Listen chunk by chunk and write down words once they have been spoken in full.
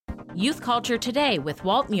Youth Culture Today with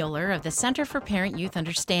Walt Mueller of the Center for Parent-Youth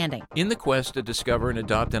Understanding. In the quest to discover and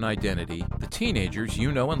adopt an identity, the teenagers you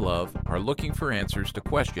know and love are looking for answers to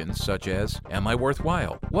questions such as, am I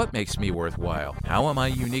worthwhile? What makes me worthwhile? How am I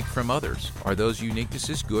unique from others? Are those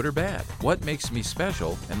uniquenesses good or bad? What makes me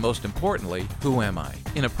special? And most importantly, who am I?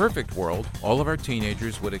 In a perfect world, all of our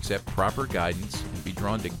teenagers would accept proper guidance and be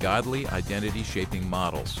drawn to godly identity-shaping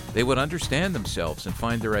models. They would understand themselves and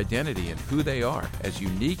find their identity in who they are as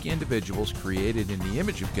unique individuals created in the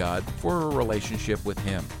image of God for a relationship with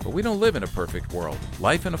Him. But we don't live in a perfect world.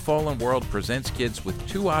 Life in a fallen world presents kids with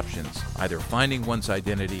two options, either finding one's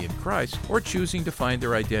identity in Christ or choosing to find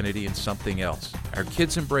their identity in something else. Our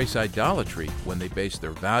kids embrace idolatry when they base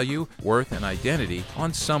their value, worth, and identity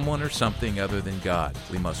on someone or something other than God.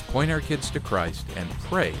 We must point our kids to Christ and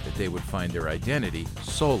pray that they would find their identity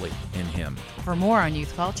solely in Him. For more on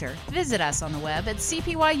youth culture, visit us on the web at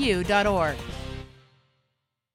cpyu.org.